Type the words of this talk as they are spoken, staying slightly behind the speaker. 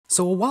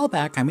So a while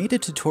back, I made a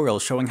tutorial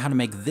showing how to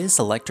make this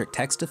electric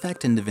text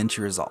effect in Davinci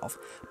Resolve,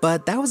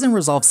 but that was in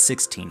Resolve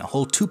 16, a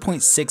whole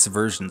 2.6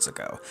 versions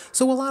ago,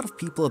 so a lot of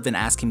people have been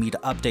asking me to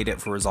update it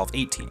for Resolve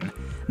 18.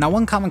 Now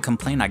one common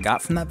complaint I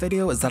got from that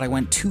video is that I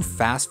went too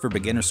fast for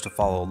beginners to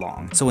follow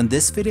along, so in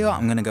this video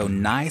I'm going to go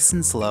nice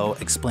and slow,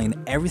 explain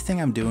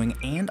everything I'm doing,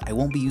 and I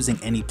won't be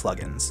using any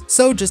plugins.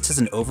 So just as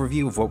an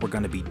overview of what we're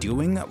going to be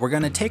doing, we're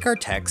going to take our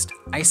text,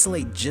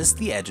 isolate just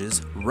the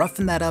edges,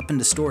 roughen that up and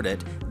distort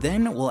it,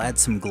 then we'll add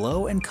some glow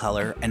and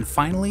color, and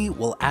finally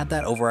we'll add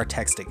that over our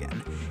text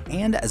again.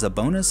 And as a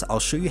bonus, I'll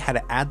show you how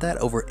to add that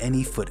over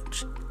any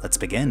footage. Let's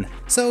begin.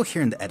 So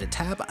here in the Edit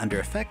tab under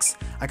Effects,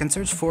 I can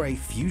search for a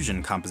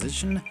Fusion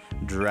composition,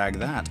 drag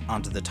that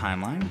onto the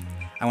timeline.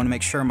 I want to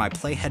make sure my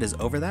playhead is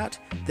over that,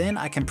 then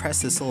I can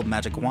press this little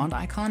magic wand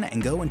icon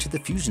and go into the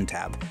Fusion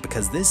tab,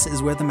 because this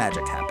is where the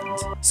magic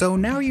happens. So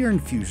now you're in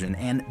Fusion,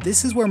 and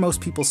this is where most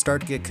people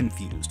start to get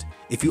confused.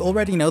 If you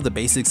already know the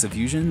basics of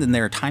Fusion, then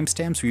there are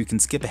timestamps where you can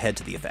skip ahead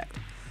to the effect.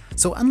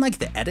 So unlike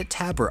the Edit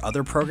tab or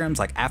other programs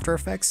like After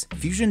Effects,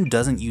 Fusion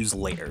doesn't use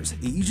layers.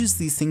 It uses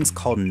these things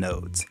called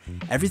nodes.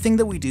 Everything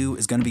that we do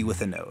is going to be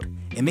with a node.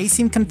 It may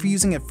seem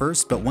confusing at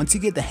first, but once you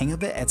get the hang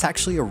of it, it's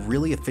actually a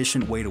really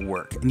efficient way to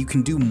work, and you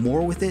can do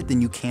more with it than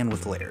you can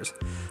with layers.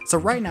 So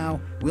right now,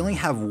 we only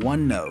have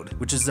one node,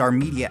 which is our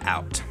media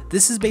out.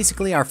 This is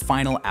basically our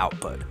final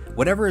output.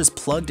 Whatever is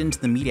plugged into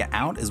the media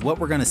out is what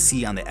we're going to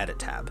see on the Edit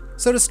tab.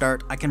 So to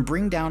start, I can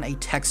bring down a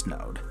text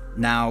node.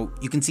 Now,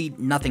 you can see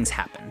nothing's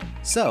happened.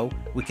 So,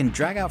 we can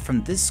drag out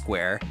from this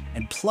square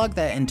and plug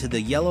that into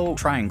the yellow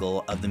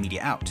triangle of the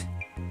media out.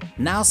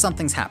 Now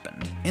something's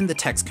happened. In the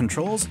text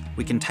controls,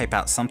 we can type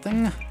out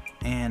something,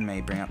 and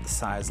may bring up the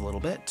size a little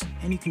bit,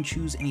 and you can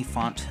choose any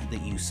font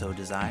that you so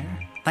desire.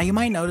 Now you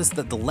might notice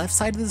that the left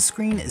side of the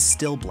screen is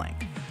still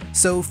blank.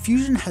 So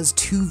Fusion has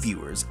two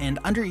viewers, and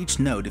under each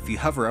node, if you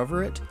hover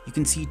over it, you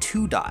can see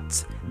two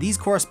dots. These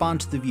correspond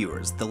to the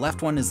viewers. The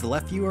left one is the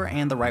left viewer,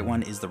 and the right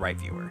one is the right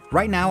viewer.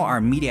 Right now, our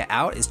media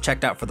out is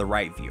checked out for the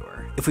right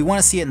viewer. If we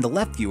want to see it in the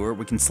left viewer,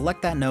 we can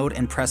select that node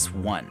and press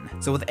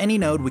 1. So with any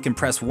node, we can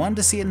press 1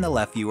 to see it in the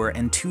left viewer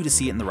and 2 to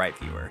see it in the right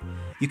viewer.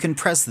 You can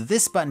press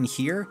this button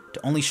here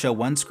to only show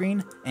one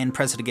screen, and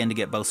press it again to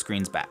get both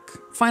screens back.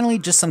 Finally,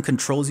 just some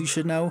controls you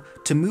should know.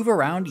 To move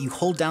around, you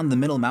hold down the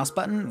middle mouse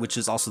button, which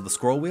is also the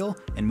scroll wheel,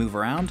 and move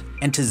around.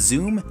 And to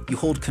zoom, you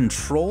hold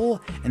Control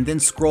and then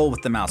scroll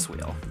with the mouse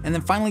wheel. And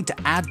then finally,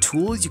 to add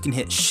tools, you can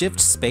hit Shift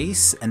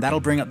Space, and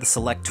that'll bring up the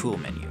Select Tool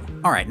menu.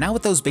 Alright, now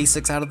with those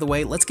basics out of the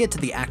way, let's get to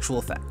the actual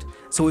effect.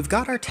 So we've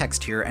got our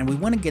text here, and we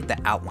want to get the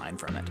outline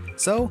from it.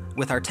 So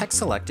with our text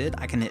selected,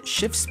 I can hit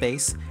Shift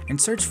Space and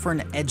search for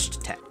an edge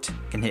detect.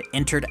 I can hit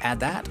Enter to add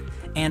that,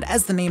 and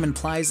as the name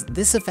implies,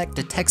 this effect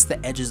detects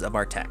the edges of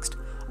our text.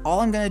 All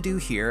I'm going to do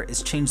here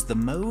is change the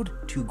mode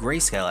to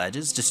grayscale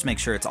edges, just to make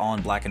sure it's all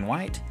in black and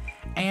white,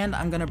 and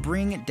I'm going to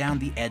bring down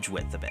the edge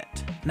width a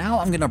bit. Now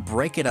I'm going to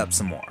break it up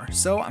some more,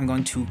 so I'm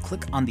going to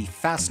click on the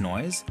fast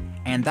noise,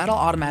 and that'll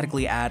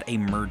automatically add a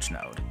merge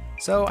node.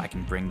 So I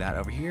can bring that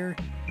over here,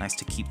 nice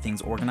to keep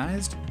things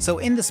organized. So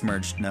in this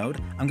merged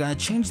node, I'm going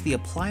to change the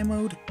apply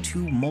mode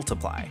to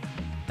multiply.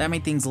 That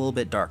made things a little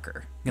bit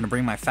darker. I'm going to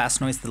bring my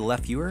fast noise to the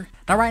left viewer.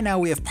 Now right now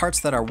we have parts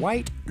that are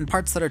white and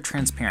parts that are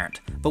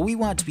transparent, but we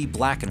want it to be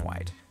black and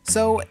white.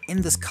 So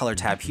in this color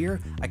tab here,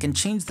 I can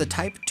change the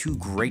type to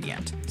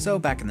gradient. So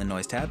back in the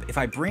noise tab, if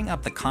I bring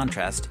up the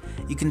contrast,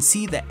 you can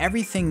see that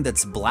everything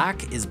that's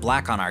black is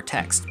black on our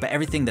text, but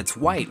everything that's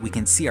white we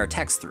can see our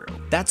text through.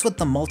 That's what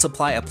the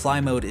multiply apply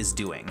mode is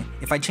doing.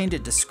 If I change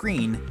it to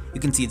screen, you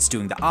can see it's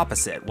doing the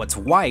opposite. What's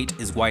white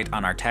is white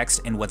on our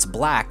text, and what's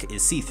black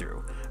is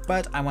see-through.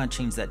 But I want to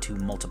change that to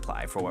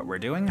multiply for what we're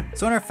doing.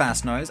 So in our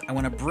fast noise, I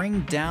want to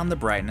bring down the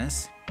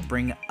brightness,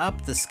 bring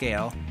up the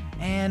scale,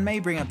 and maybe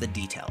bring up the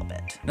detail a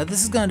bit. Now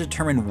this is going to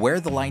determine where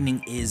the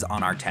lightning is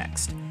on our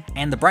text,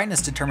 and the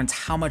brightness determines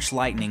how much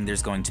lightning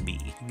there's going to be.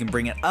 You can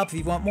bring it up if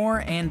you want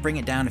more, and bring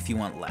it down if you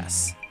want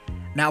less.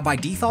 Now by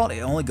default, it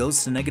only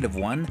goes to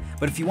 -1,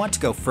 but if you want to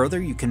go further,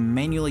 you can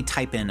manually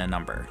type in a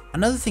number.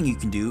 Another thing you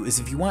can do is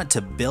if you want it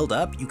to build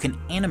up, you can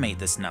animate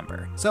this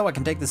number. So I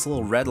can take this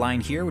little red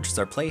line here, which is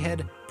our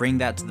playhead, bring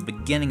that to the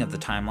beginning of the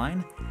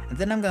timeline, and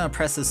then I'm going to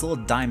press this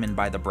little diamond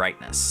by the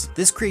brightness.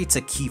 This creates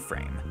a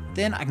keyframe.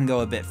 Then I can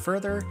go a bit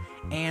further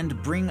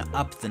and bring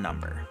up the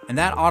number, and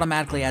that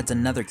automatically adds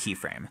another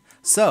keyframe.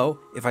 So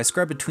if I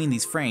scrub between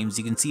these frames,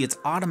 you can see it's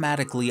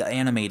automatically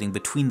animating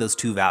between those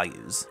two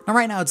values. Now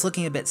right now it's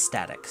looking a bit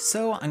static,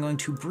 so I'm going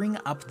to bring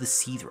up the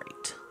seed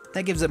rate.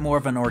 That gives it more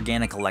of an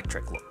organic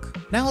electric look.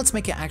 Now let's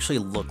make it actually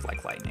look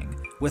like lightning.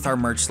 With our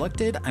merge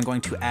selected, I'm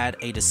going to add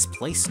a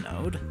displace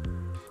node.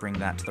 Bring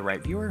that to the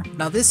right viewer.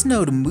 Now this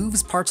node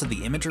moves parts of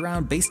the image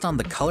around based on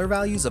the color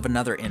values of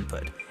another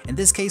input. In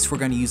this case, we're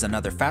going to use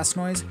another fast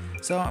noise,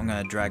 so I'm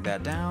going to drag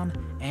that down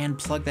and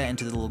plug that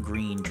into the little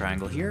green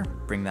triangle here,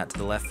 bring that to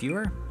the left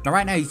viewer. Now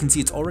right now you can see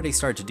it's already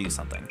started to do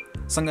something.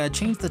 So I'm going to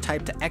change the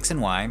type to X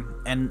and Y,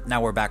 and now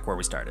we're back where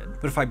we started.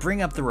 But if I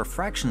bring up the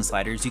refraction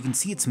sliders, you can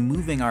see it's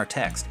moving our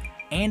text.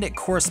 and it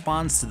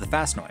corresponds to the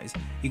fast noise.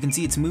 You can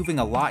see it's moving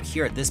a lot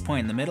here at this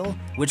point in the middle,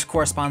 which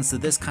corresponds to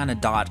this kind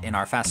of dot in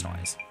our fast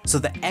noise. So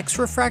the X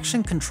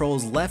refraction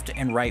controls left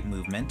and right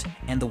movement,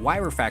 and the Y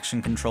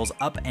refraction controls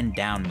up and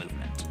down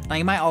movement. Now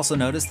you might also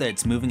notice that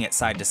it's moving it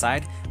side to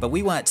side, but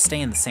we want it to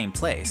stay in the same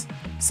place.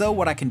 So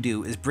what I can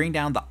do is bring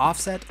down the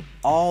offset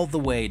all the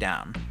way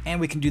down, and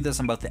we can do this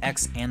on both the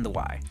X and the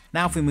Y.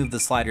 Now if we move the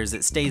sliders,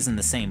 it stays in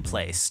the same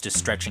place, just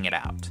stretching it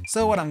out.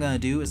 So what I'm going to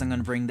do is I'm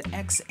going to bring the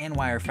X and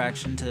Y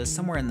refraction to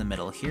somewhere in the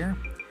middle here,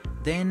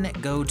 then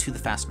go to the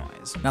fast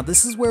noise. Now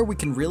this is where we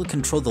can really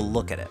control the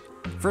look at it.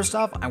 First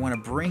off, I want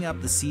to bring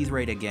up the seethe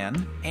rate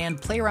again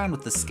and play around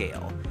with the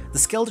scale. The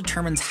scale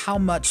determines how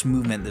much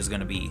movement there's going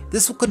to be.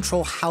 This will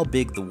control how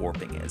big the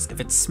warping is. If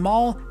it's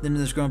small, then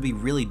there's going to be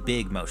really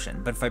big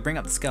motion, but if I bring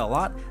up the scale a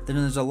lot, then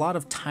there's a lot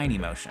of tiny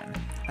motion.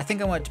 I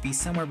think I want it to be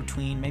somewhere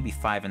between maybe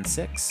 5 and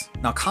 6.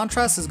 Now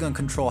contrast is going to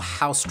control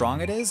how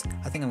strong it is.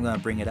 I think I'm going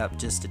to bring it up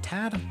just a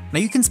tad. Now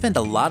you can spend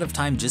a lot of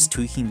time just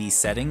tweaking these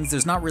settings.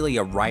 There's not really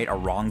a right or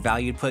wrong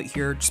value to put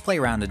here. Just play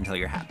around until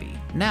you're happy.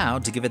 Now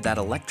to give it that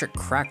electric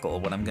crackle,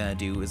 what I'm going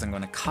to do is I'm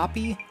going to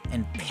copy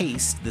and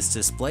paste this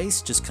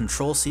displace, just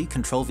Control C,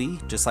 Control V,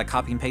 just like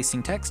copy and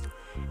pasting text.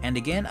 And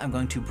again, I'm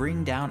going to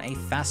bring down a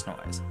fast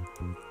noise.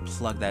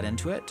 Plug that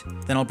into it.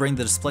 Then I'll bring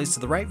the displace to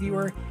the right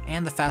viewer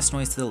and the fast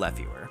noise to the left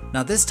viewer.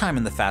 Now this time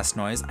in the fast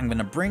noise, I'm going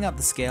to bring up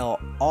the scale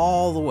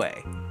all the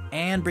way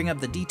and bring up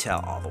the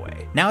detail all the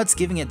way. Now it's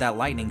giving it that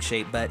lightning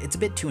shape, but it's a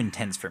bit too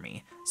intense for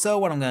me. So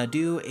what I'm going to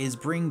do is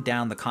bring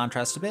down the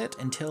contrast a bit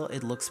until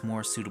it looks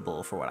more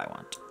suitable for what I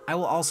want. I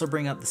will also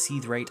bring up the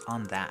seethe rate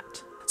on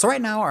that. So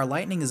right now our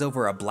lightning is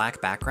over a black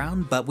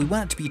background, but we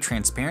want it to be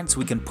transparent so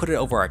we can put it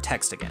over our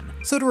text again.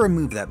 So to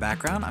remove that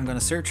background, I'm going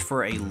to search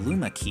for a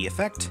Luma key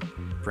effect,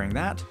 bring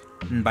that,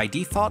 and by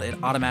default it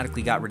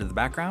automatically got rid of the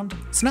background.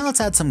 So now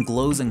let's add some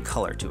glows and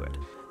color to it.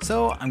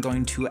 So I'm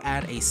going to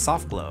add a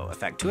soft glow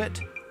effect to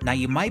it. Now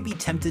you might be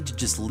tempted to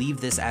just leave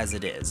this as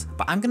it is,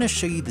 but I'm going to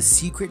show you the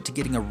secret to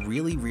getting a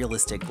really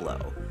realistic glow.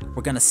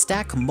 We're going to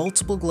stack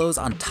multiple glows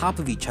on top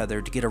of each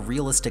other to get a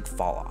realistic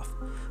fall off.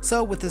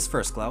 So with this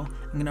first glow,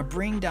 I'm going to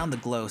bring down the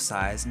glow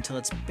size until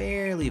it's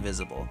barely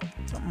visible,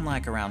 something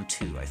like around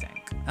 2 I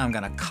think. Now I'm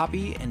going to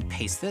copy and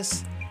paste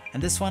this,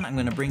 and this one I'm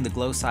going to bring the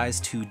glow size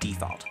to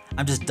default.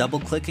 I'm just double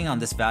clicking on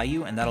this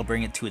value and that'll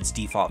bring it to its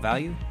default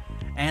value,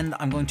 and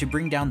I'm going to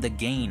bring down the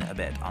gain a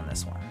bit on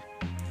this one.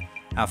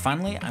 Now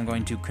finally, I'm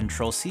going to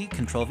Control C,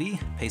 Control V,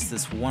 paste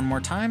this one more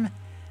time.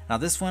 Now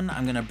this one,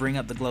 I'm going to bring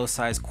up the glow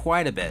size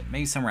quite a bit,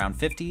 maybe somewhere around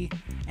 50,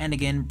 and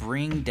again,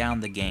 bring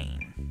down the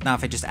gain. Now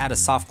if I just add a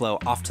soft glow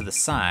off to the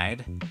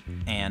side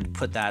and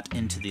put that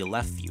into the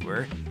left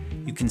viewer,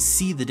 you can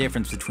see the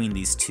difference between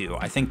these two.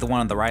 I think the one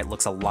on the right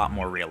looks a lot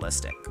more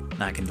realistic.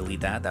 Now I can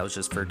delete that, that was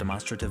just for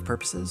demonstrative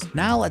purposes.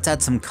 Now let's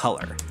add some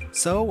color.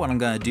 So what I'm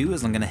going to do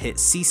is I'm going to hit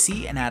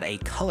CC and add a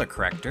color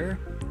corrector.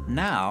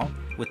 Now,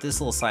 with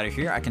this little slider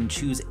here, I can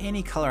choose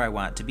any color I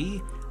want it to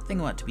be. I think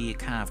I want it to be a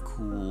kind of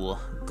cool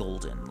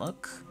golden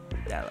look.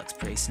 That looks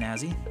pretty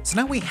snazzy. So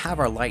now we have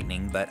our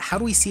lightning, but how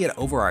do we see it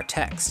over our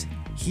text?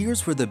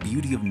 Here's where the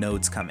beauty of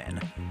nodes come in.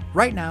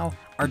 Right now,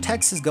 our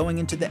text is going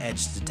into the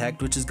edge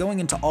detect, which is going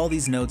into all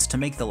these nodes to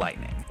make the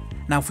lightning.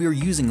 Now if we were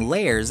using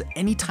layers,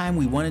 anytime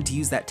we wanted to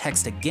use that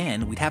text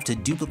again, we'd have to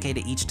duplicate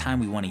it each time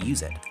we want to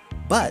use it.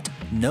 But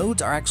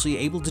nodes are actually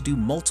able to do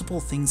multiple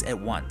things at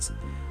once.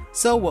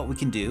 So what we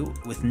can do,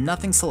 with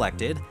nothing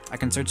selected, I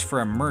can search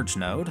for a merge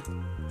node,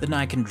 then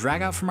I can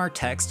drag out from our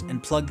text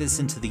and plug this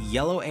into the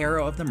yellow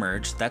arrow of the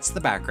merge, that's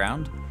the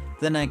background,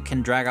 then I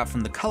can drag out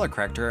from the color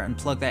corrector and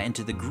plug that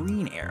into the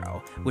green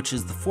arrow, which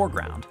is the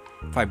foreground.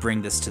 If I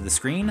bring this to the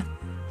screen,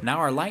 now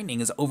our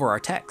lightning is over our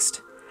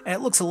text. And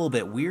it looks a little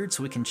bit weird,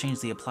 so we can change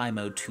the apply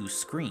mode to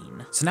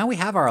screen. So now we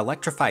have our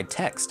electrified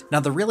text. Now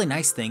the really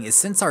nice thing is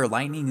since our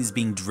lightning is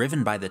being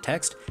driven by the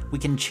text, we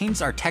can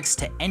change our text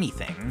to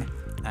anything.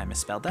 I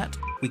misspelled that.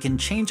 We can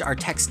change our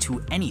text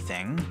to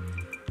anything,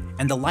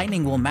 and the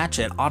lightning will match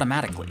it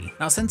automatically.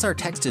 Now since our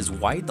text is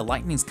white, the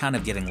lightning's kind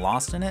of getting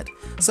lost in it,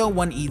 so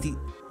one easy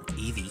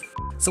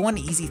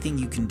thing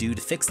you can do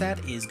to fix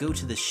that is go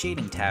to the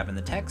shading tab in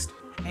the text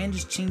and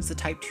just change the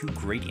type to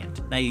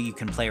gradient. Now you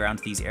can play around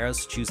with these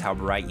arrows to choose how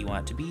bright you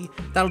want it to be.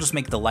 That'll just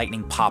make the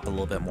lightning pop a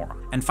little bit more.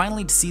 And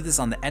finally, to see this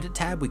on the edit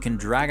tab, we can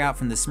drag out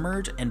from this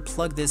merge and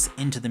plug this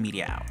into the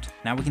media out.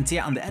 Now we can see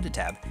it on the edit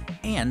tab.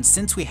 And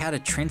since we had a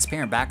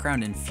transparent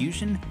background in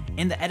Fusion,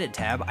 in the edit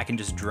tab, I can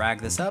just drag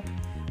this up,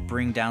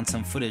 bring down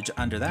some footage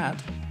under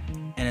that,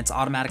 and it's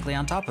automatically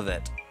on top of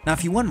it. Now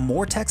if you want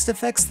more text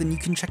effects, then you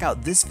can check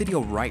out this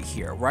video right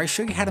here, where I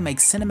show you how to make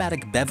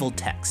cinematic beveled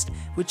text,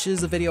 which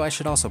is a video I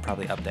should also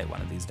probably update one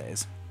of these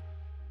days.